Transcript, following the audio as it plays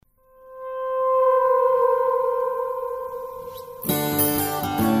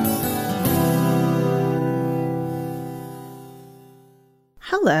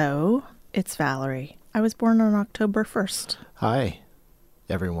Hello, it's Valerie. I was born on October 1st. Hi,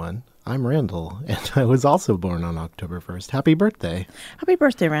 everyone. I'm Randall, and I was also born on October 1st. Happy birthday. Happy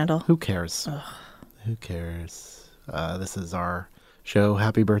birthday, Randall. Who cares? Ugh. Who cares? This is our show,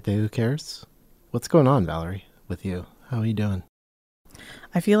 Happy Birthday, Who Cares? What's going on, Valerie, with you? How are you doing?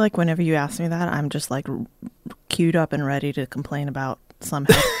 I feel like whenever you ask me that, I'm just like queued up and ready to complain about some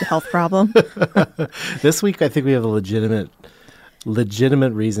health problem. This week, I think we have a legitimate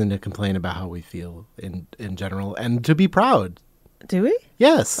reason to complain about how we feel in general and to be proud. Do we?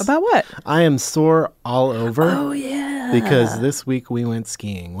 Yes. About what? I am sore all over. Oh, yeah. Because this week we went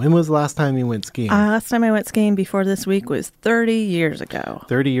skiing. When was the last time you went skiing? Last time I went skiing before this week was 30 years ago.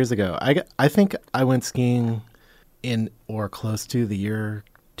 30 years ago. I think I went skiing in or close to the year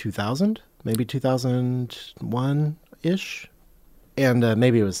 2000, maybe 2001-ish. And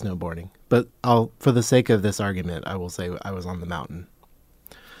maybe it was snowboarding. But for the sake of this argument, I will say I was on the mountain.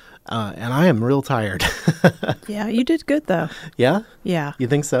 And I am real tired. Yeah, you did good, though. Yeah? Yeah. You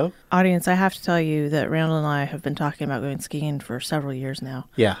think so? Audience, I have to tell you that Randall and I have been talking about going skiing for several years now.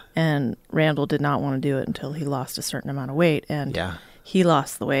 Yeah. And Randall did not want to do it until he lost a certain amount of weight. And Yeah. he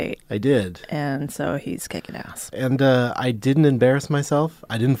lost the weight. I did. And so he's kicking ass. And I didn't embarrass myself.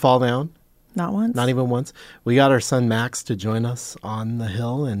 I didn't fall down. Not once? Not even once. We got our son Max to join us on the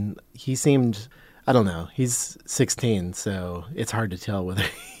hill, and he seemed, I don't know, he's 16, so it's hard to tell whether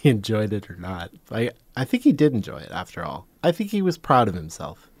he enjoyed it or not. I think he did enjoy it, after all. I think he was proud of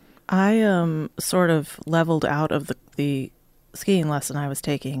himself. I sort of leveled out of the skiing lesson I was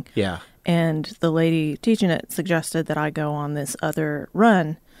taking. Yeah. And the lady teaching it suggested that I go on this other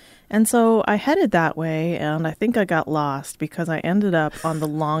run. And so I headed that way, and I think I got lost because I ended up on the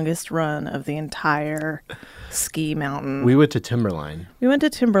longest run of the entire ski mountain. We went to Timberline. We went to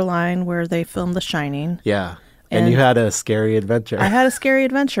Timberline where they filmed The Shining. Yeah. And you had a scary adventure. I had a scary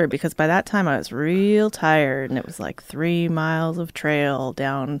adventure because by that time I was real tired, and it was like 3 miles of trail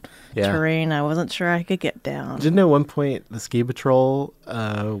down terrain I wasn't sure I could get down. Didn't at one point the ski patrol,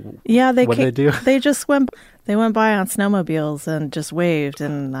 yeah, what did they do? They just went by on snowmobiles and just waved,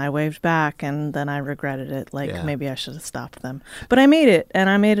 and I waved back, and then I regretted it. Maybe I should have stopped them. But I made it, and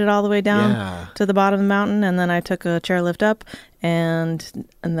I made it all the way down to the bottom of the mountain, and then I took a chairlift up, and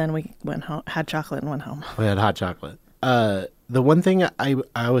then we went home, had chocolate, and went home. We had hot chocolate. The one thing,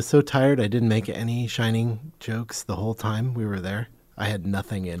 I was so tired I didn't make any Shining jokes the whole time we were there. I had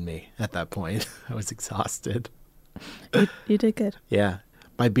nothing in me at that point. I was exhausted. You did good. Yeah.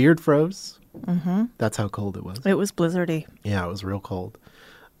 My beard froze. Mm-hmm. That's how cold it was. It was blizzardy. Yeah, it was real cold.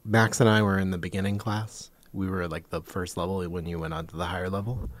 Max and I were in the beginning class. We were like the first level when you went on to the higher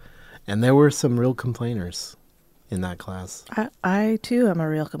level. And there were some real complainers in that class. I too am a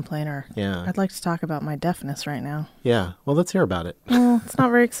real complainer. Yeah. I'd like to talk about my deafness right now. Yeah. Well, let's hear about it. Well, it's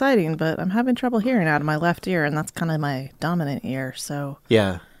not very exciting, but I'm having trouble hearing out of my left ear, and that's kind of my dominant ear, so...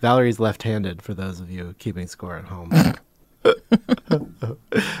 Yeah. Valerie's left-handed, for those of you keeping score at home.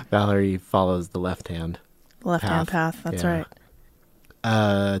 Valerie follows the left-hand path. That's right.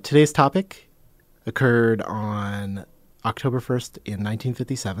 Today's topic occurred on October 1st in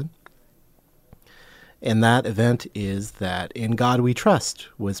 1957. And that event is that In God We Trust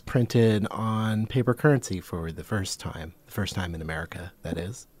was printed on paper currency for the first time in America, that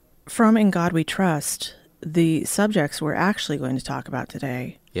is. From In God We Trust, the subjects we're actually going to talk about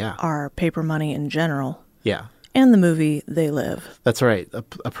today are paper money in general. Yeah. And the movie They Live. That's right. A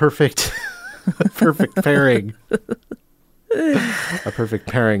perfect pairing. A perfect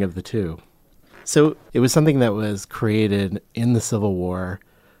pairing of the two. So it was something that was created in the Civil War,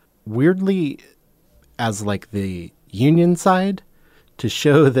 weirdly as like the Union side, to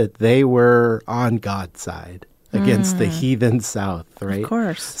show that they were on God's side against the heathen South, right? Of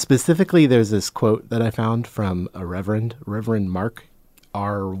course. Specifically, there's this quote that I found from a Reverend Mark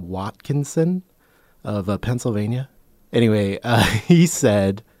R. Watkinson of Pennsylvania. Anyway, he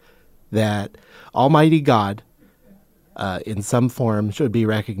said that Almighty God in some form should be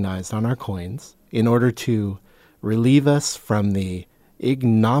recognized on our coins in order to relieve us from the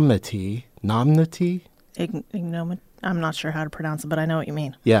ignominy. I'm not sure how to pronounce it, but I know what you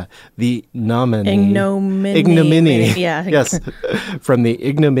mean. Yeah, the ignominy. Yeah. Yes, from the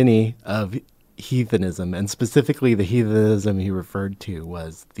ignominy of heathenism, and specifically the heathenism he referred to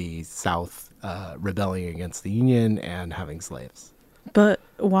was the South rebelling against the Union and having slaves. But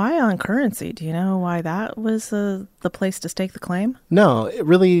why on currency? Do you know why that was the place to stake the claim? No,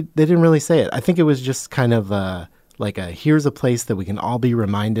 they didn't really say it. I think it was just kind of here's a place that we can all be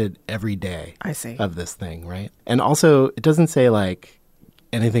reminded every day. I see. Of this thing, right? And also, it doesn't say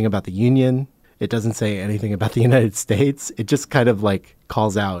anything about the Union. It doesn't say anything about the United States. It just kind of like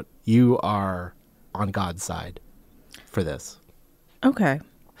calls out, you are on God's side for this. Okay.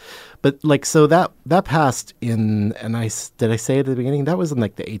 But like, so that passed in, and did I say at the beginning, that was in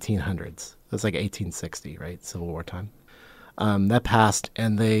like the 1800s. That's like 1860, right? Civil War time. That passed,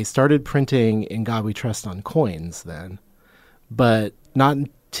 and they started printing In God We Trust on coins then. But not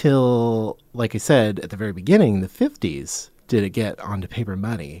until, like I said, at the very beginning, the 50s, did it get onto paper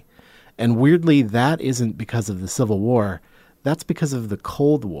money. And weirdly, that isn't because of the Civil War. That's because of the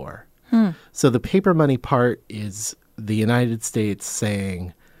Cold War. So the paper money part is the United States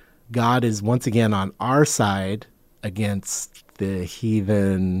saying, God is once again on our side against the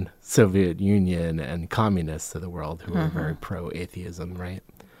heathen Soviet Union and communists of the world who are very pro-atheism, right?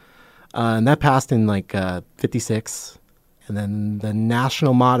 And that passed in like 56. And then the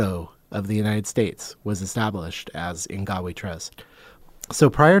national motto of the United States was established as In God We Trust. So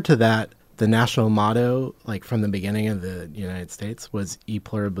prior to that, the national motto, like from the beginning of the United States, was E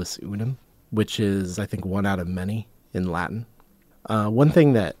pluribus unum, which is, I think, one out of many in Latin. One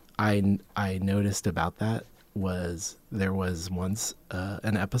thing that I noticed about that was there was once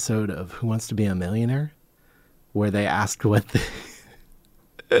an episode of Who Wants to Be a Millionaire where they asked what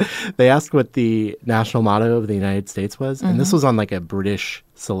the national motto of the United States was. And this was on like a British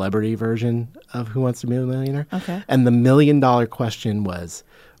celebrity version of Who Wants to Be a Millionaire. Okay. And the $1 million question was,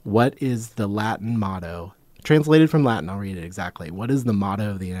 what is the Latin motto? Translated from Latin, I'll read it exactly. What is the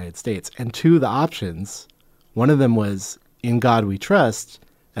motto of the United States? And two of the options, one of them was In God We Trust,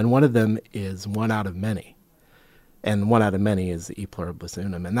 and one of them is one out of many. And one out of many is E pluribus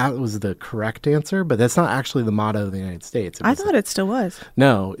unum. And that was the correct answer, but that's not actually the motto of the United States. I thought it still was.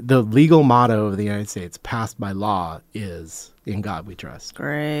 No, the legal motto of the United States passed by law is In God We Trust.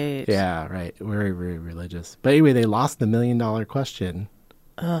 Great. Yeah, right. Very, very religious. But anyway, they lost the $1 million question.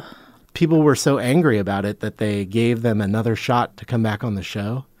 Ugh. People were so angry about it that they gave them another shot to come back on the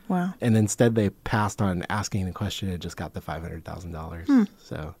show. Wow. And instead they passed on asking the question and just got the $500,000.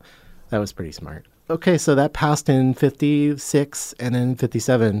 So that was pretty smart. Okay, so that passed in 56, and in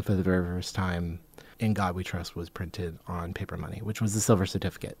 57 for the very first time, In God We Trust was printed on paper money, which was the silver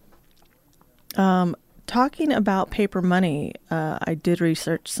certificate. Talking about paper money, I did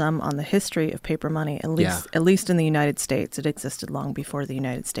research some on the history of paper money, at least in the United States. It existed long before the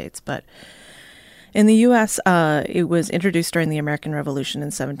United States, but in the U.S., it was introduced during the American Revolution in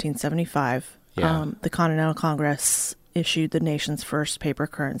 1775. The Continental Congress issued the nation's first paper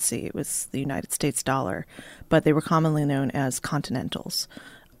currency. It was the United States dollar, but they were commonly known as Continentals.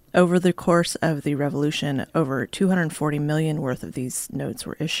 Over the course of the Revolution, over 240 million worth of these notes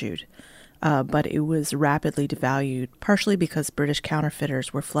were issued. But it was rapidly devalued, partially because British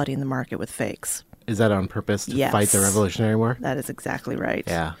counterfeiters were flooding the market with fakes. Is that on purpose to fight the Revolutionary War? That is exactly right.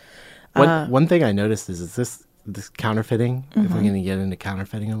 Yeah. One thing I noticed is this counterfeiting, if we're going to get into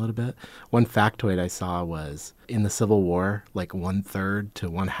counterfeiting a little bit, one factoid I saw was in the Civil War, like 1/3 to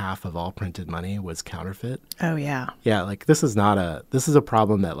 1/2 of all printed money was counterfeit. Oh, yeah. Yeah, like this is a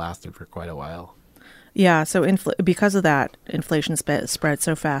problem that lasted for quite a while. Yeah, so because of that, inflation spread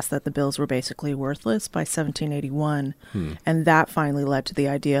so fast that the bills were basically worthless by 1781. And that finally led to the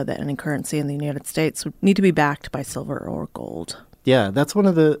idea that any currency in the United States would need to be backed by silver or gold. Yeah, that's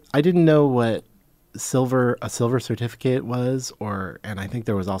I didn't know what a silver certificate was, and I think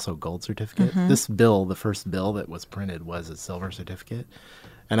there was also a gold certificate. This bill, the first bill that was printed, was a silver certificate.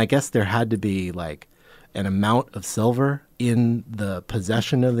 And I guess there had to be like an amount of silver in the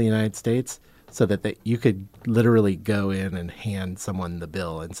possession of the United States so that you could literally go in and hand someone the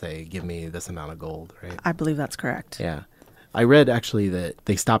bill and say, give me this amount of gold, right? I believe that's correct. Yeah. I read actually that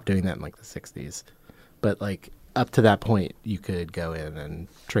they stopped doing that in like the 60s. But like up to that point, you could go in and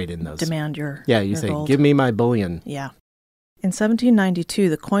trade in those. Demand your you say, gold. Give me my bullion. Yeah. In 1792,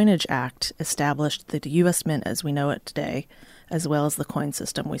 the Coinage Act established the U.S. Mint as we know it today, as well as the coin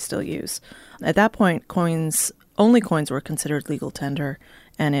system we still use. At that point, only coins were considered legal tender,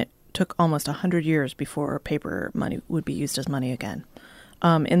 and it took almost 100 years before paper money would be used as money again.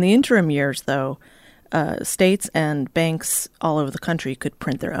 In the interim years, though, states and banks all over the country could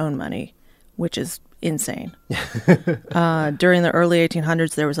print their own money, which is insane. During the early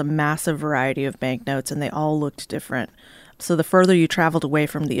 1800s, there was a massive variety of banknotes, and they all looked different. So the further you traveled away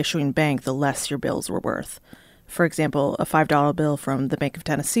from the issuing bank, the less your bills were worth. For example, a $5 bill from the Bank of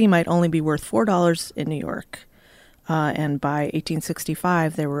Tennessee might only be worth $4 in New York. And by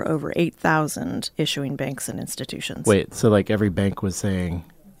 1865, there were over 8,000 issuing banks and institutions. Wait, so like every bank was saying,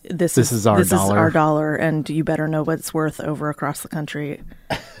 this is our dollar? This is our dollar, and you better know what it's worth over across the country.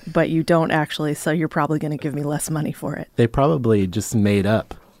 But you don't actually, so you're probably going to give me less money for it. They probably just made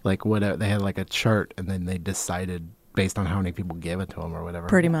up Like what they had like a chart, and then they decided based on how many people gave it to them or whatever.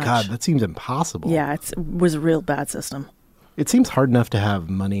 Pretty much. God, that seems impossible. Yeah, it was a real bad system. It seems hard enough to have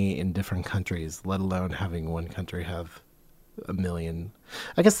money in different countries, let alone having one country have a million.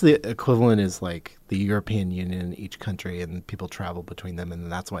 I guess the equivalent is like the European Union, each country, and people travel between them,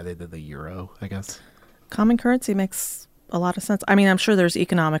 and that's why they did the euro, I guess. Common currency makes a lot of sense. I mean, I'm sure there's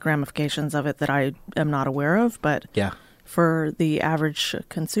economic ramifications of it that I am not aware of, but yeah, for the average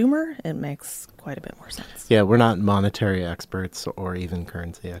consumer, it makes quite a bit more sense. Yeah, we're not monetary experts or even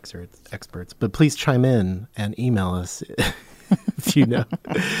currency experts, but please chime in and email us if you know.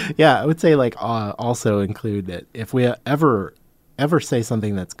 Yeah, I would say like also include that if we ever say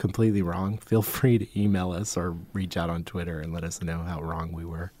something that's completely wrong, feel free to email us or reach out on Twitter and let us know how wrong we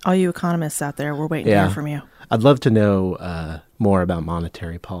were. All you economists out there, we're waiting to hear from you. I'd love to know more about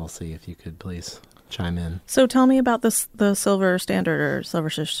monetary policy if you could please chime in. So tell me about the silver standard or silver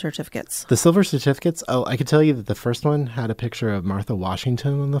certificates. The silver certificates? Oh, I could tell you that the first one had a picture of Martha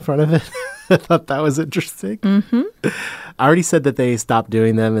Washington on the front of it. I thought that was interesting. Mm-hmm. I already said that they stopped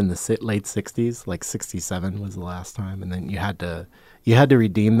doing them in the late 60s, like 67 was the last time. And then you had to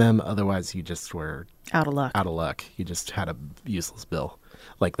redeem them. Otherwise, you just were out of luck. You just had a useless bill,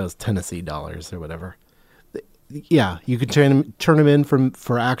 like those Tennessee dollars or whatever. Yeah, you could turn them in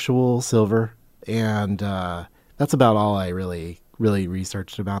for actual silver. And that's about all I really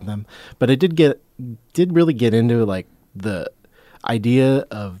researched about them. But I did really get into like the idea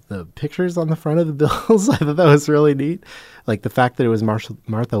of the pictures on the front of the bills. I thought that was really neat. Like the fact that it was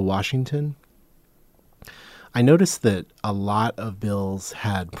Martha Washington. I noticed that a lot of bills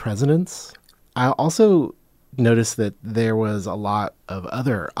had presidents. I also noticed that there was a lot of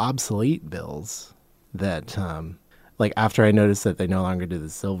other obsolete bills that like after I noticed that they no longer did the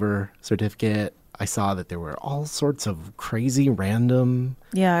silver certificate, I saw that there were all sorts of crazy random.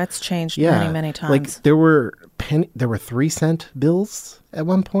 Yeah, it's changed many times. Like there were 3-cent bills at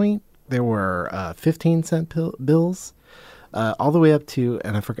one point. There were 15-cent bills, all the way up to,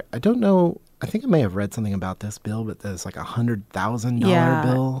 and I forgot. I don't know. I think I may have read something about this bill, but there's like $100,000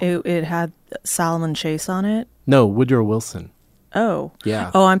 bill. It had Salomon Chase on it. No, Woodrow Wilson. Oh,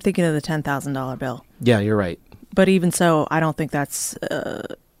 yeah. Oh, I'm thinking of the $10,000 bill. Yeah, you're right. But even so, I don't think that's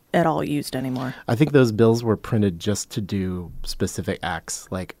at all used anymore. I think those bills were printed just to do specific acts.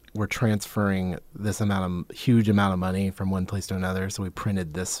 Like we're transferring this huge amount of money from one place to another. So we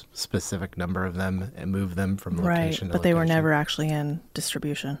printed this specific number of them and moved them from location to location. Right, but they were never actually in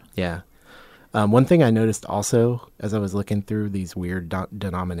distribution. Yeah. One thing I noticed also as I was looking through these weird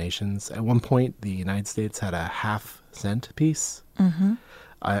denominations, at one point the United States had a 50-cent piece. Mm-hmm.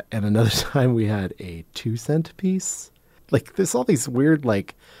 And another time we had a 2-cent piece. Like there's all these weird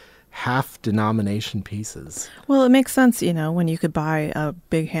like half denomination pieces. Well, it makes sense, when you could buy a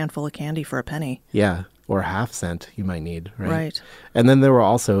big handful of candy for a penny. Yeah, or a half-cent you might need, right? Right. And then there were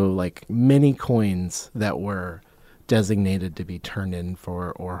also like many coins that were designated to be turned in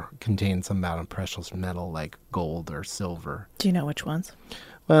for or contain some amount of precious metal like gold or silver. Do you know which ones?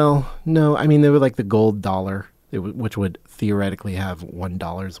 Well, no. I mean, they were like the gold dollar, which would theoretically have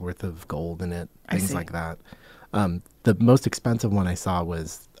 $1 worth of gold in it, things like that. The most expensive one I saw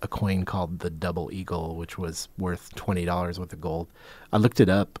was a coin called the Double Eagle, which was worth $20 worth of gold. I looked it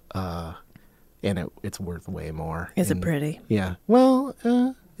up, and it's worth way more. Is it pretty? Yeah. Well,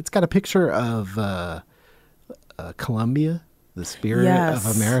 it's got a picture of Columbia, the spirit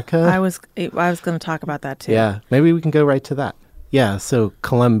of America. I was going to talk about that too. Yeah. Maybe we can go right to that. Yeah. So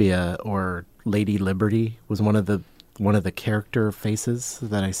Columbia, or Lady Liberty, was one of the character faces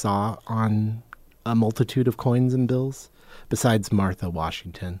that I saw on a multitude of coins and bills, besides Martha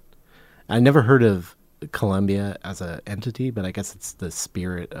Washington. I never heard of Columbia as an entity, but I guess it's the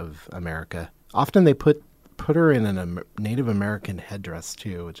spirit of America. Often they put her in a Native American headdress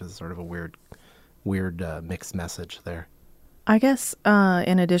too, which is sort of a weird mixed message there. I guess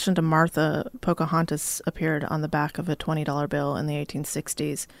in addition to Martha, Pocahontas appeared on the back of a $20 bill in the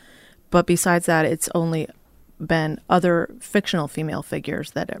 1860s. But besides that, it's only been other fictional female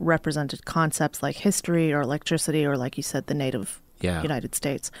figures that represented concepts like history or electricity or, like you said, the native United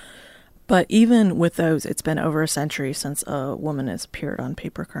States. But even with those, it's been over a century since a woman has appeared on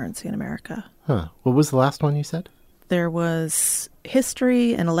paper currency in America. Huh. What was the last one you said? There was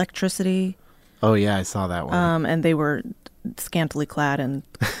history and electricity. Oh, yeah, I saw that one. And they were scantily clad, and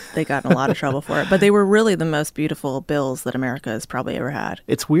they got in a lot of trouble for it. But they were really the most beautiful bills that America has probably ever had.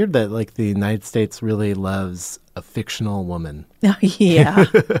 It's weird that like the United States really loves a fictional woman. Yeah.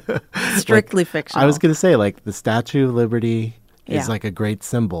 Strictly fictional. I was going to say like the Statue of Liberty is like a great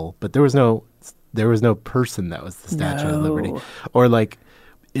symbol, but there was no person that was the Statue of Liberty. Or like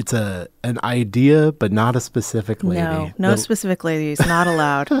it's an idea, but not a specific lady. No specific ladies, not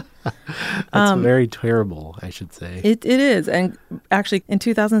allowed. That's very terrible, I should say. It is. And actually, in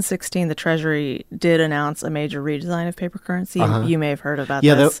 2016, the Treasury did announce a major redesign of paper currency. You may have heard about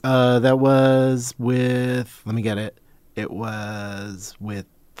this. Yeah, that was with, let me get it. It was with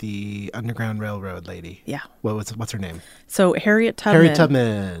the Underground Railroad lady. Yeah. What's her name? So Harriet Tubman. Harriet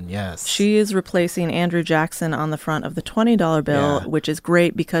Tubman, yes. She is replacing Andrew Jackson on the front of the $20 bill, which is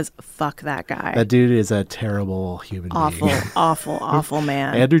great because fuck that guy. That dude is a terrible human being. Awful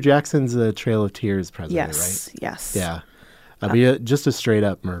man. Andrew Jackson's a Trail of Tears president, right? Yes. Yeah. I mean, just a straight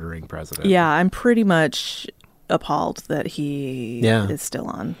up murdering president. Yeah, I'm pretty much appalled that he is still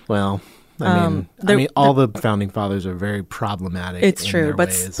on. Well, I mean, all the founding fathers are very problematic. It's true,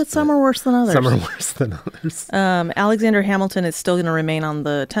 but some are worse than others. Some are worse than others. Alexander Hamilton is still going to remain on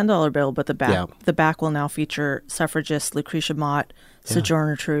the $10 bill, but the back will now feature suffragists Lucretia Mott,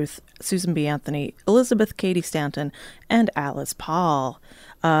 Sojourner Truth, Susan B. Anthony, Elizabeth Cady Stanton, and Alice Paul.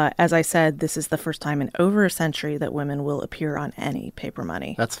 As I said, this is the first time in over a century that women will appear on any paper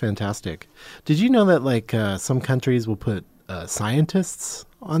money. That's fantastic. Did you know that some countries will put scientists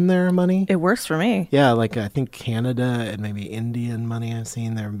on their money? It works for me. Yeah, I think Canada and maybe Indian money I've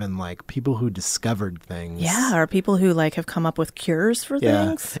seen, there have been people who discovered things. Yeah, or people who have come up with cures for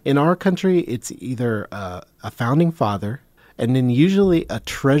things. In our country, it's either a founding father and then usually a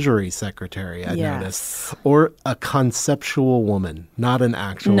treasury secretary, I noticed, or a conceptual woman, not an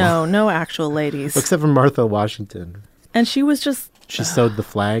actual. No actual ladies. Except for Martha Washington. And she was just... She sewed the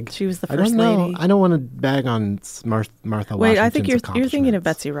flag. She was the first lady. I don't want to bag on Martha Washington's Wait, I think you're thinking of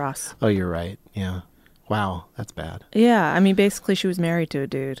Betsy Ross. Oh, you're right. Yeah. Wow, that's bad. Yeah, I mean, basically, she was married to a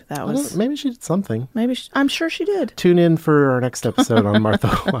dude. Maybe she did something. I'm sure she did. Tune in for our next episode on Martha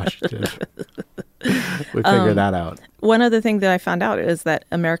Washington. We figured that out. One other thing that I found out is that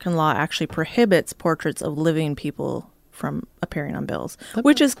American law actually prohibits portraits of living people from appearing on bills,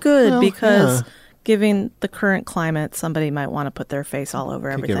 which is good because... Given the current climate, somebody might want to put their face all over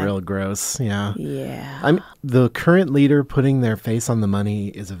everything. Get real gross, yeah. Yeah. The current leader putting their face on the money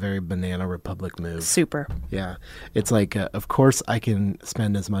is a very banana republic move. Super. Yeah. It's of course I can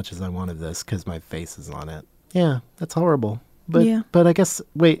spend as much as I want of this because my face is on it. Yeah, that's horrible. But I guess,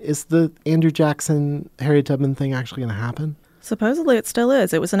 wait, is the Andrew Jackson, Harriet Tubman thing actually going to happen? Supposedly it still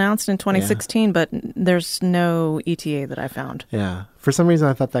is. It was announced in 2016, but there's no ETA that I found. Yeah. For some reason,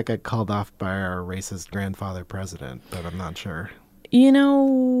 I thought that got called off by our racist grandfather president, but I'm not sure. You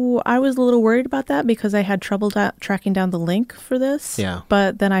know, I was a little worried about that because I had trouble tracking down the link for this. Yeah.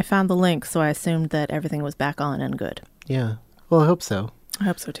 But then I found the link, so I assumed that everything was back on and good. Yeah. Well, I hope so. I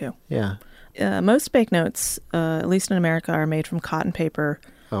hope so, too. Yeah. Most banknotes, at least in America, are made from cotton paper,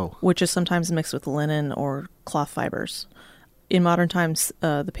 which is sometimes mixed with linen or cloth fibers. In modern times,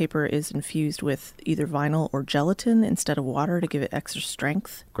 the paper is infused with either vinyl or gelatin instead of water to give it extra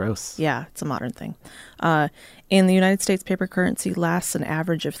strength. Gross. Yeah, it's a modern thing. In the United States, paper currency lasts an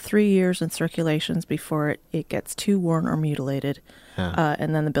average of 3 years in circulations before it gets too worn or mutilated,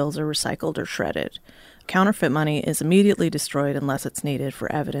 and then the bills are recycled or shredded. Counterfeit money is immediately destroyed unless it's needed for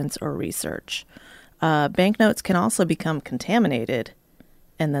evidence or research. Banknotes can also become contaminated,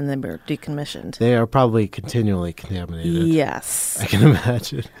 and then they were decommissioned. They are probably continually contaminated. Yes. I can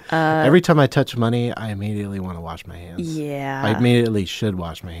imagine. Every time I touch money, I immediately want to wash my hands. Yeah. I immediately should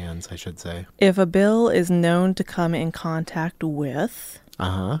wash my hands, I should say. If a bill is known to come in contact with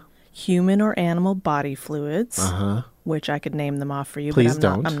human or animal body fluids, which I could name them off for you, Please but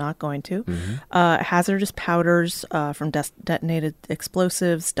don't. I'm not going to. Hazardous powders from detonated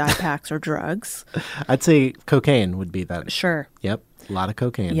explosives, dye packs, or drugs. I'd say cocaine would be that. Sure. Yep. A lot of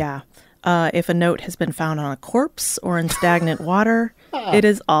cocaine. Yeah. If a note has been found on a corpse or in stagnant water, it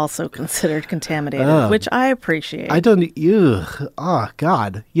is also considered contaminated, which I appreciate. I don't... Oh,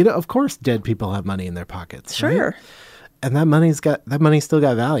 God. You know, of course dead people have money in their pockets. Sure. Right? And that money's still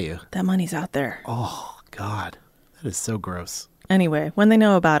got value. That money's out there. Oh, God. That is so gross. Anyway, when they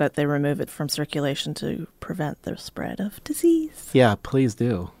know about it, they remove it from circulation to prevent the spread of disease. Yeah, please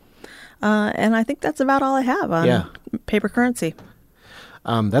do. And I think that's about all I have on paper currency.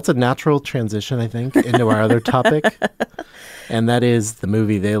 That's a natural transition, I think, into our other topic. And that is the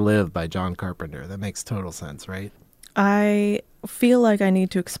movie They Live by John Carpenter. That makes total sense, right? I feel like I need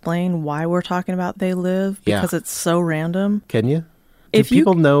to explain why we're talking about They Live because it's so random. Can you? Do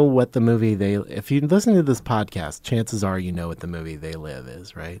people know what the movie if you listen to this podcast, chances are you know what the movie They Live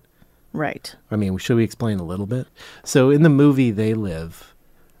is, right? Right. I mean, should we explain a little bit? So in the movie They Live,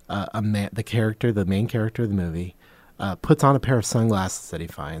 the main character of the movie, puts on a pair of sunglasses that he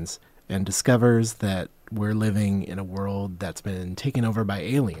finds and discovers that we're living in a world that's been taken over by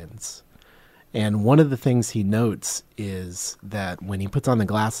aliens. And one of the things he notes is that when he puts on the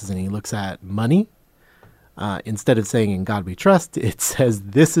glasses and he looks at money, instead of saying "In God We Trust," it says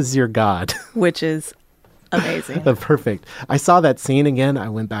 "This is your God," which is amazing. Perfect. I saw that scene again. I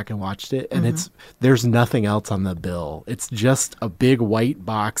went back and watched it, and there's nothing else on the bill. It's just a big white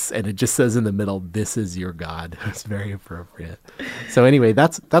box, and it just says in the middle, "This is your God." It's very appropriate. So anyway,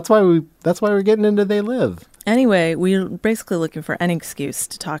 that's why we're getting into They Live. Anyway, we're basically looking for any excuse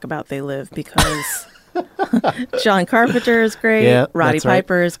to talk about They Live because John Carpenter is great. Yeah, Roddy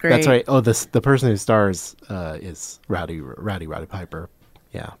Piper is great. That's right. Oh, the person who stars is Roddy Piper.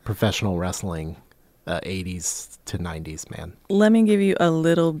 Yeah, professional wrestling. 80s to 90s, man. Let me give you a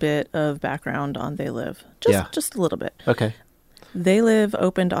little bit of background on They Live. Just a little bit. Okay. They Live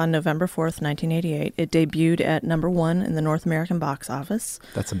opened on November 4th, 1988. It debuted at number 1 in the North American box office.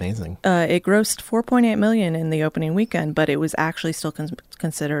 That's amazing. It grossed $4.8 million in the opening weekend, but it was actually still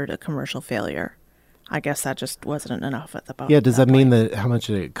considered a commercial failure. I guess that just wasn't enough at the box. Yeah, does that mean that how much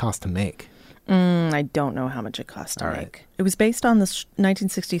did it cost to make? I don't know how much it cost to make. It was based on the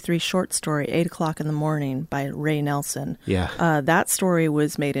 1963 short story 8 o'clock in the Morning by Ray Nelson. Yeah. That story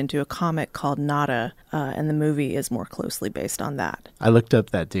was made into a comic called Nada, and the movie is more closely based on that. I looked up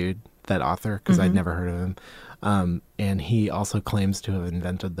that dude, that author, because I'd never heard of him. And he also claims to have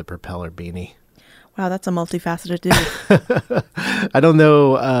invented the propeller beanie. Wow, that's a multifaceted dude. I don't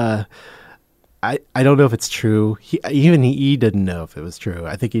know. I don't know if it's true. He didn't know if it was true.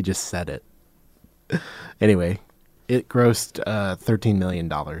 I think he just said it. Anyway, it grossed $13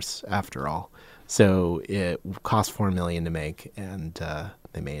 million after all. So it cost $4 million to make, and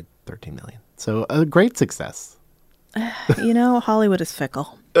they made $13 million. So a great success. Hollywood is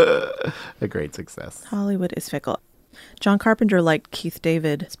fickle. A great success. Hollywood is fickle. John Carpenter liked Keith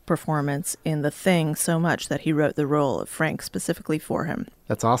David's performance in The Thing so much that he wrote the role of Frank specifically for him.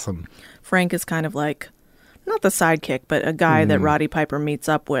 That's awesome. Frank is kind of like, not the sidekick, but a guy that Roddy Piper meets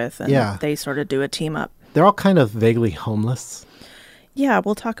up with, and they sort of do a team up. They're all kind of vaguely homeless. Yeah,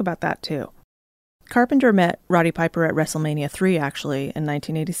 we'll talk about that too. Carpenter met Roddy Piper at WrestleMania 3, actually, in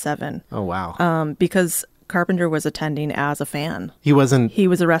 1987. Oh, wow. Because Carpenter was attending as a fan. He was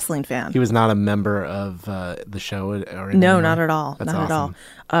a wrestling fan. He was not a member of the show? Or no, not at all. That's not awesome.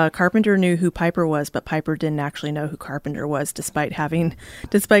 at all. Carpenter knew who Piper was, but Piper didn't actually know who Carpenter was, despite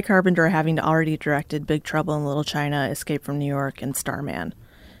Carpenter having already directed Big Trouble in Little China, Escape from New York, and Starman.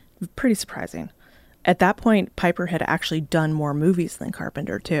 Pretty surprising. At that point, Piper had actually done more movies than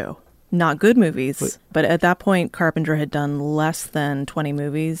Carpenter, too. Not good movies, but at that point, Carpenter had done less than 20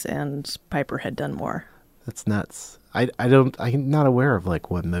 movies, and Piper had done more. That's nuts. I'm not aware of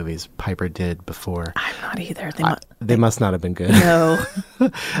what movies Piper did before. I'm not either. They must not have been good. No.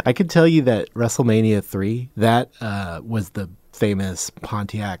 I could tell you that WrestleMania 3, that was the famous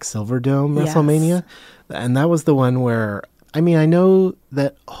Pontiac Silverdome WrestleMania. And that was the one where, I know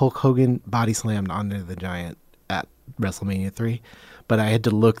that Hulk Hogan body slammed Andre the Giant at WrestleMania 3, but I had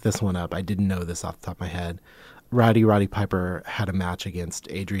to look this one up. I didn't know this off the top of my head. Roddy Piper had a match against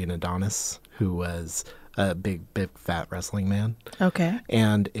Adrian Adonis, who was a big fat wrestling man. Okay.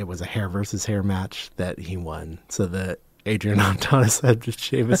 And it was a hair versus hair match that he won. So that Adrian Adonis had to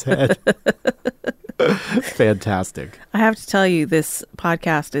shave his head. Fantastic. I have to tell you, this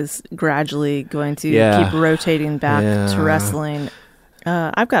podcast is gradually going to keep rotating back to wrestling.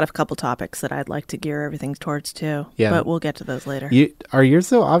 I've got a couple topics that I'd like to gear everything towards too, but we'll get to those later. Are yours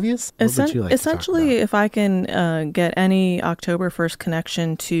so obvious? What would you like essentially, to talk about? if I can get any October 1st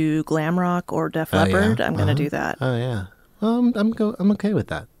connection to glam rock or Def Leppard, I'm going to do that. Oh yeah, I'm okay with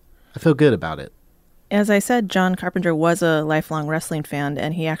that. I feel good about it. As I said, John Carpenter was a lifelong wrestling fan,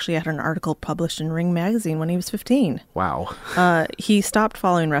 and he actually had an article published in Ring Magazine when he was 15. Wow. He stopped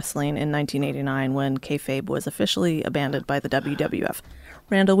following wrestling in 1989 when kayfabe was officially abandoned by the WWF.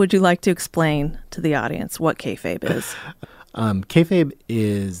 Randall, would you like to explain to the audience what kayfabe is? Kayfabe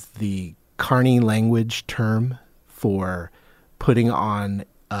is the Carney language term for putting on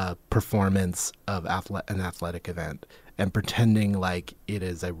a performance of an athletic event and pretending like it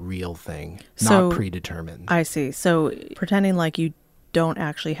is a real thing, not predetermined. I see. So pretending like you don't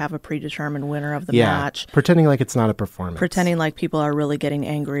actually have a predetermined winner of the match. Pretending like it's not a performance. Pretending like people are really getting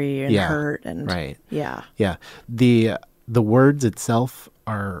angry and hurt. And right. Yeah. Yeah. The words itself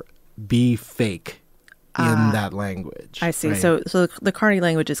are be fake in that language. I see. Right? So the Carney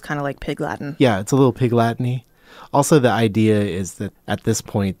language is kind of like Pig Latin. Yeah, it's a little Pig Latin-y. Also, the idea is that at this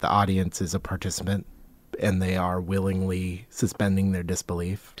point, the audience is a participant and they are willingly suspending their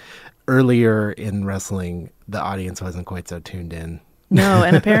disbelief. Earlier in wrestling, the audience wasn't quite so tuned in. No,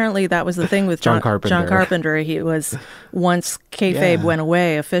 and apparently that was the thing with John Carpenter. John Carpenter. He was, once kayfabe went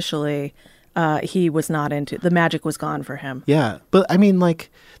away officially, he was not into, the magic was gone for him. Yeah, but I mean,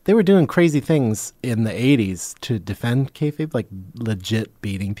 like, they were doing crazy things in the 80s to defend kayfabe, like legit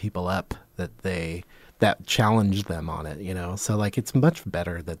beating people up that challenged them on it, you know? So, like, it's much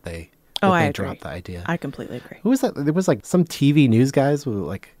better that they dropped the idea. I completely agree. Who was that? There was, like, some TV news guys who,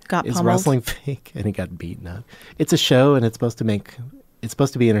 like, got is pummeled. Wrestling fake? And he got beaten up. It's a show, and it's supposed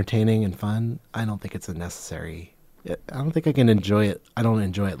to be entertaining and fun. I don't think it's a necessary... I don't think I can enjoy it. I don't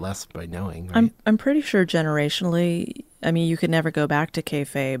enjoy it less by knowing. Right? I'm pretty sure generationally, I mean, you could never go back to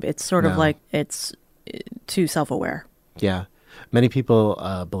kayfabe. It's sort of like it's too self-aware. Yeah. Many people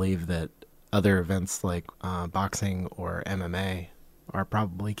believe that other events like boxing or MMA are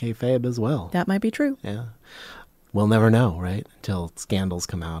probably kayfabe as well. That might be true. Yeah. We'll never know, right? Until scandals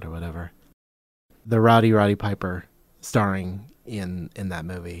come out or whatever. The Roddy Piper starring in that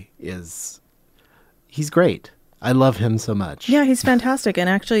movie he's great. I love him so much. Yeah, he's fantastic. And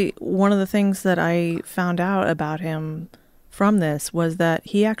actually, one of the things that I found out about him from this was that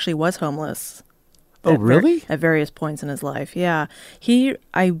he actually was homeless. Oh, really? At various points in his life. Yeah. He,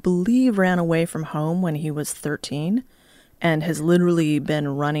 I believe, ran away from home when he was 13 and has literally been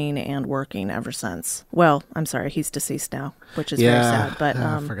running and working ever since. Well, I'm sorry, he's deceased now, which is very sad. But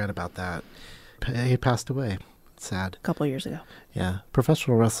I forgot about that. He passed away. It's sad. A couple of years ago. Yeah.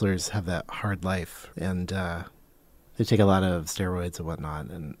 Professional wrestlers have that hard life, and they take a lot of steroids and whatnot,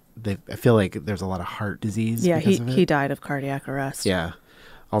 and I feel like there's a lot of heart disease. Yeah, because of it. He died of cardiac arrest. Yeah.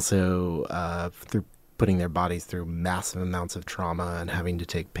 Also, through putting their bodies through massive amounts of trauma and having to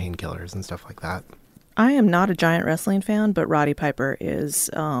take painkillers and stuff like that. I am not a giant wrestling fan, but Roddy Piper is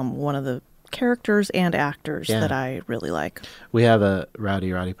one of the characters and actors that I really like. We have a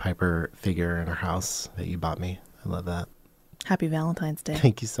Roddy Piper figure in our house that you bought me. I love that. Happy Valentine's Day.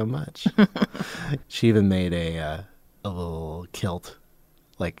 Thank you so much. She even made a little kilt,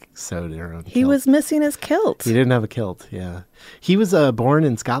 like sewed her own kilt. He was missing his kilt. He didn't have a kilt, yeah. He was born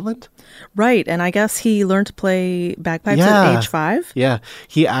in Scotland? Right, and I guess he learned to play bagpipes at age 5? Yeah,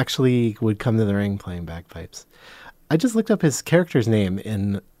 he actually would come to the ring playing bagpipes. I just looked up his character's name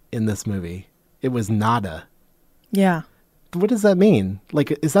in this movie. It was Nada. Yeah. What does that mean?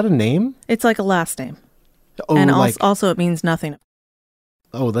 Like, is that a name? It's like a last name. Oh, and also it means nothing.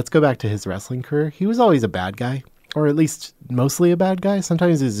 Oh, let's go back to his wrestling career. He was always a bad guy, or at least mostly a bad guy.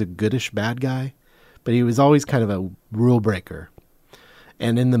 Sometimes he's a goodish bad guy, but he was always kind of a rule breaker.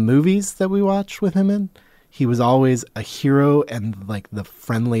 And in the movies that we watched with him in, he was always a hero and like the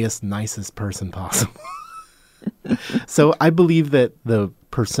friendliest, nicest person possible. So I believe that the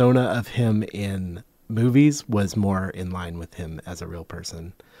persona of him in movies was more in line with him as a real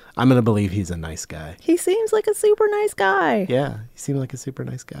person. I'm going to believe he's a nice guy. He seems like a super nice guy. Yeah, he seemed like a super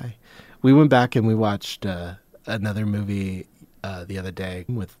nice guy. We went back and we watched another movie the other day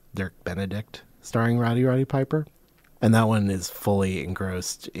with Dirk Benedict starring Roddy Piper. And that one is fully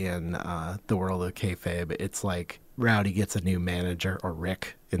engrossed in the world of kayfabe. It's like Rowdy gets a new manager, or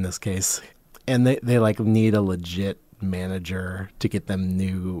Rick in this case. And they like need a legit manager to get them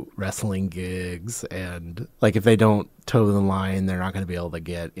new wrestling gigs, and like if they don't toe the line, they're not going to be able to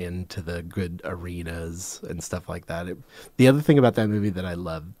get into the good arenas and stuff like that. The other thing about that movie that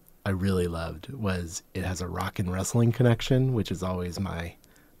I really loved, was it has a rock and wrestling connection, which is always my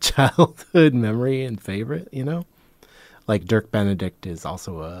childhood memory and favorite, you know? Like Dirk Benedict is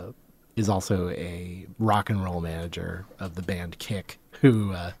also a rock and roll manager of the band Kick,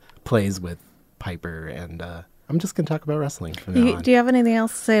 who plays with Piper, and I'm just going to talk about wrestling from now on. Do you have anything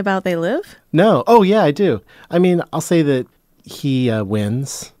else to say about They Live? No. Oh, yeah, I do. I mean, I'll say that he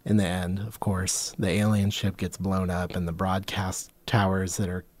wins in the end, of course. The alien ship gets blown up, and the broadcast towers that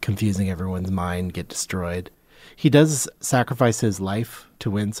are confusing everyone's mind get destroyed. He does sacrifice his life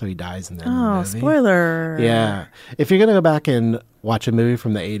to win, so he dies in the end of the movie. Spoiler. Yeah. If you're going to go back and watch a movie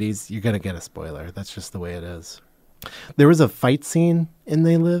from the 80s, you're going to get a spoiler. That's just the way it is. There was a fight scene in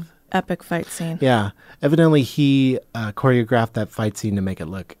They Live. Epic fight scene. Yeah. Evidently, he choreographed that fight scene to make it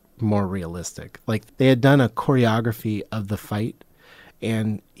look more realistic. Like, they had done a choreography of the fight,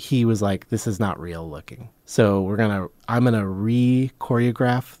 and he was like, this is not real looking. So I'm going to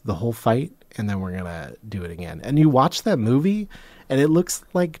re-choreograph the whole fight, and then we're going to do it again. And you watch that movie, and it looks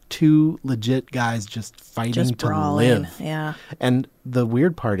like two legit guys just fighting to live. Yeah. And the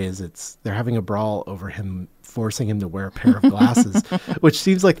weird part is they're having a brawl over him forcing him to wear a pair of glasses, which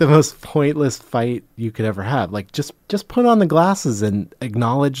seems like the most pointless fight you could ever have. Like, just put on the glasses and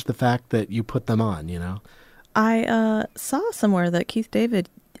acknowledge the fact that you put them on, you know? I saw somewhere that Keith David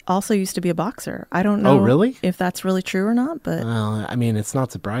also used to be a boxer. I don't know really? If that's really true or not, but... Well, I mean, it's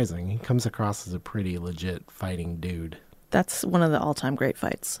not surprising. He comes across as a pretty legit fighting dude. That's one of the all-time great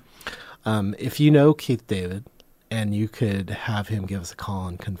fights. If you know Keith David and you could have him give us a call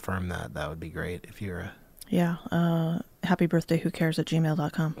and confirm that, that would be great. If you're a... Yeah. Happy birthday,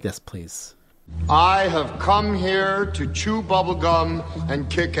 whocares@gmail.com. Yes, please. I have come here to chew bubblegum and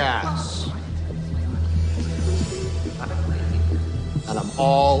kick ass. And I'm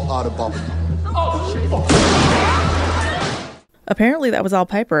all out of bubblegum. Apparently that was all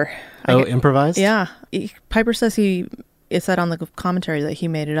Piper. Improvised? Yeah. Piper says it said on the commentary that he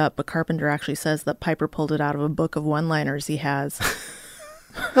made it up, but Carpenter actually says that Piper pulled it out of a book of one-liners he has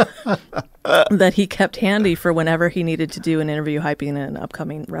that he kept handy for whenever he needed to do an interview hyping an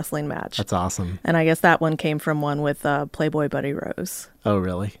upcoming wrestling match. That's awesome. And I guess that one came from one with Playboy Buddy Rose. Oh,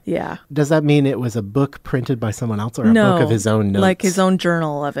 really? Yeah. Does that mean it was a book printed by someone else or a book of his own notes? Like his own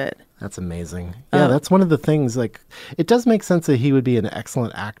journal of it. That's amazing. Yeah, that's one of the things, like, it does make sense that he would be an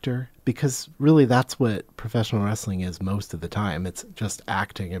excellent actor because really that's what professional wrestling is most of the time. It's just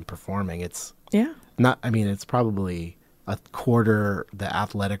acting and performing. It's not, I mean, it's probably a quarter the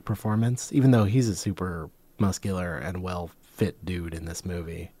athletic performance, even though he's a super muscular and well-fit dude in this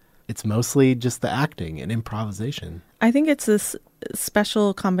movie. It's mostly just the acting and improvisation. I think it's this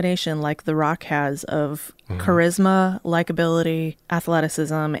special combination like The Rock has of charisma, likability,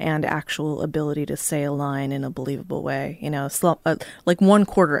 athleticism, and actual ability to say a line in a believable way. You know, like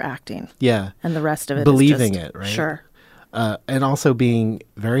 1/4 acting. Yeah. And the rest of it believing is just, it, right? Sure. And also being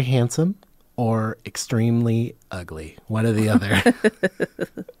very handsome or extremely ugly. One or the other.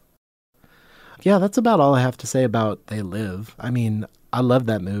 Yeah, that's about all I have to say about They Live. I mean, I love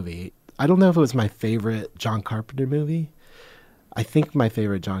that movie. I don't know if it was my favorite John Carpenter movie. I think my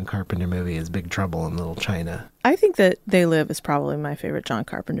favorite John Carpenter movie is Big Trouble in Little China. I think that They Live is probably my favorite John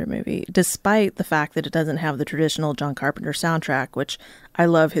Carpenter movie, despite the fact that it doesn't have the traditional John Carpenter soundtrack, which I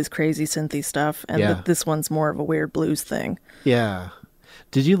love his crazy synthy stuff, and this one's more of a weird blues thing. Yeah.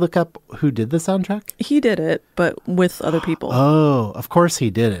 Did you look up who did the soundtrack? He did it, but with other people. Oh, of course he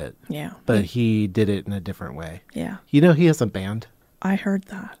did it. Yeah. But he did it in a different way. Yeah. You know he has a band? I heard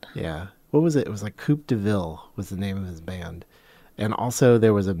that. Yeah. What was it? It was like Coupe de Ville was the name of his band. And also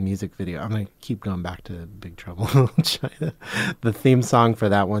there was a music video. I'm going to keep going back to Big Trouble in Little China. The theme song for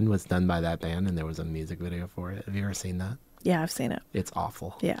that one was done by that band, and there was a music video for it. Have you ever seen that? Yeah, I've seen it. It's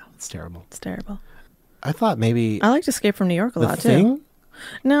awful. Yeah. It's terrible. It's terrible. I thought maybe... I liked Escape from New York a lot, too. The Thing?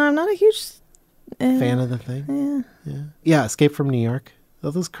 No, I'm not a huge... fan of The Thing? Yeah, Escape from New York.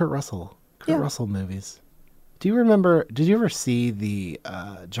 Oh, those Kurt Russell movies. Do you remember, did you ever see the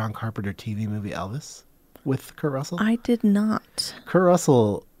John Carpenter TV movie Elvis with Kurt Russell? I did not. Kurt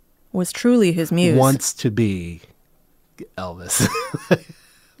Russell was truly his muse. Wants to be Elvis.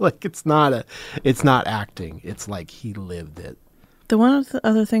 Like it's not acting. It's like he lived it. The one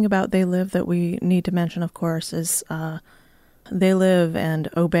other thing about They Live that we need to mention, of course, is They Live and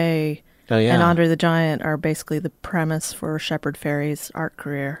Obey and Andre the Giant are basically the premise for Shepard Fairey's art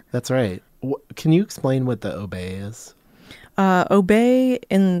career. That's right. Can you explain what the Obey is? Obey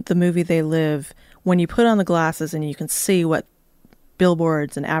in the movie They Live, when you put on the glasses and you can see what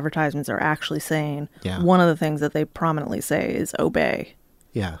billboards and advertisements are actually saying, one of the things that they prominently say is Obey.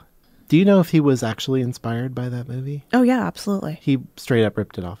 Yeah. Do you know if he was actually inspired by that movie? Oh, yeah, absolutely. He straight up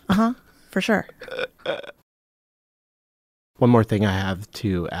ripped it off. Uh-huh, for sure. One more thing I have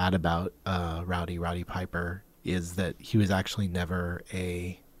to add about Roddy Piper is that he was actually never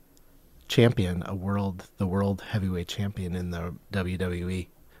a champion, the world heavyweight champion in the WWE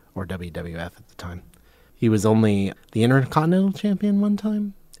or WWF at the time. He was only the Intercontinental champion one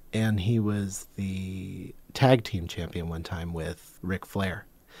time, and he was the tag team champion one time with Ric Flair.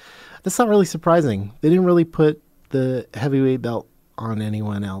 That's not really surprising. They didn't really put the heavyweight belt on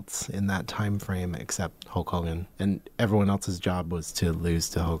anyone else in that time frame except Hulk Hogan, and everyone else's job was to lose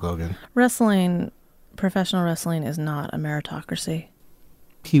to Hulk Hogan. Professional wrestling is not a meritocracy.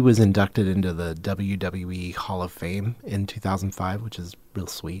 He was inducted into the WWE Hall of Fame in 2005, which is real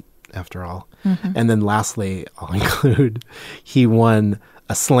sweet after all. Mm-hmm. And then lastly, I'll include, he won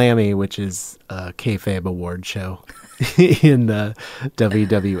a Slammy, which is a kayfabe award show in the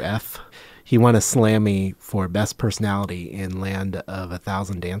WWF. He won a Slammy for Best Personality in Land of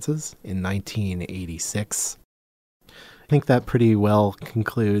 1,000 Dances in 1986. I think that pretty well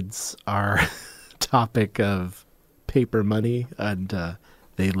concludes our topic of paper money and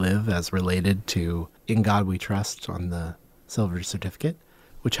They Live as related to In God We Trust on the silver certificate,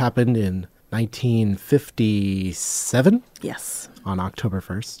 which happened in 1957. Yes. On October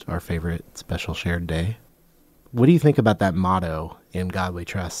 1st, our favorite special shared day. What do you think about that motto, In God We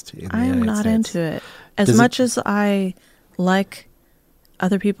Trust. I am not into it. As much as I like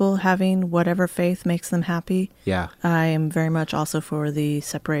other people having whatever faith makes them happy, I am very much also for the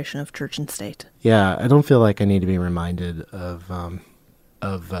separation of church and state. Yeah, I don't feel like I need to be reminded of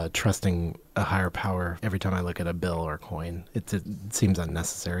trusting a higher power every time I look at a bill or coin. It seems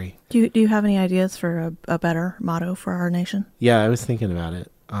unnecessary. Do you have any ideas for a better motto for our nation? Yeah, I was thinking about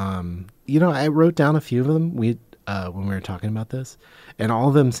it. I wrote down a few of them when we were talking about this, and all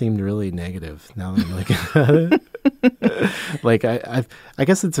of them seemed really negative. Now that I'm looking at it. Like I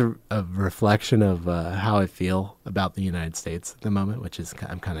guess it's a reflection of how I feel about the United States at the moment, which is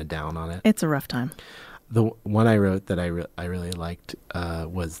I'm kind of down on it. It's a rough time. The one I wrote that I really liked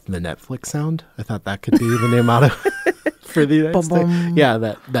was the Netflix sound. I thought that could be the new motto for the United States. Yeah,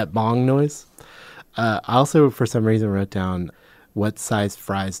 that bong noise. I also, for some reason, wrote down, what size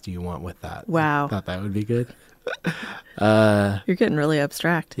fries do you want with that? Wow. I thought that would be good. You're getting really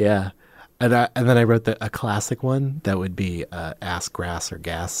abstract. Yeah. And then I wrote a classic one that would be ass, grass, or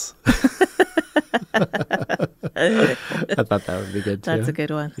gas. I thought that would be good, too. That's a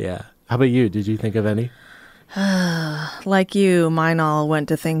good one. Yeah. How about you? Did you think of any? Like you, mine all went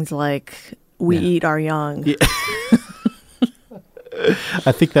to things like, we eat our young. Yeah.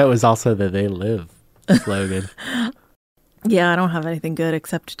 I think that was also the They Live slogan. Yeah, I don't have anything good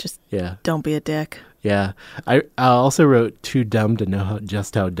except just don't be a dick. Yeah. I also wrote too dumb to know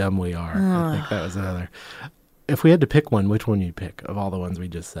just how dumb we are. I think that was another. If we had to pick one, which one you'd pick of all the ones we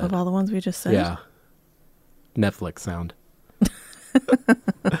just said? Of all the ones we just said? Yeah. Netflix sound.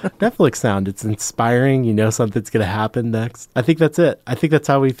 Netflix sound. It's inspiring. You know something's going to happen next. I think that's it. I think that's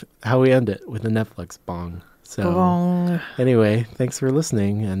how we end it, with a Netflix bong. So bong. Anyway, thanks for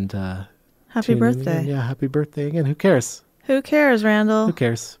listening, and happy birthday. Yeah, happy birthday again. Who cares? Who cares, Randall? Who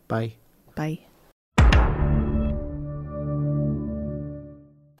cares? Bye. Bye.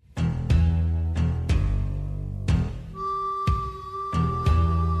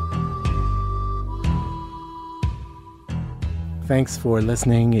 Thanks for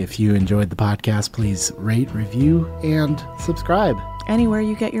listening. If you enjoyed the podcast, please rate, review, and subscribe. Anywhere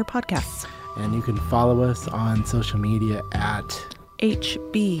you get your podcasts. And you can follow us on social media at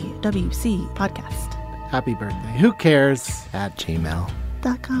HBWC Podcast. Happy birthday. Who cares?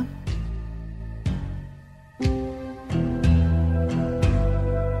 @gmail.com.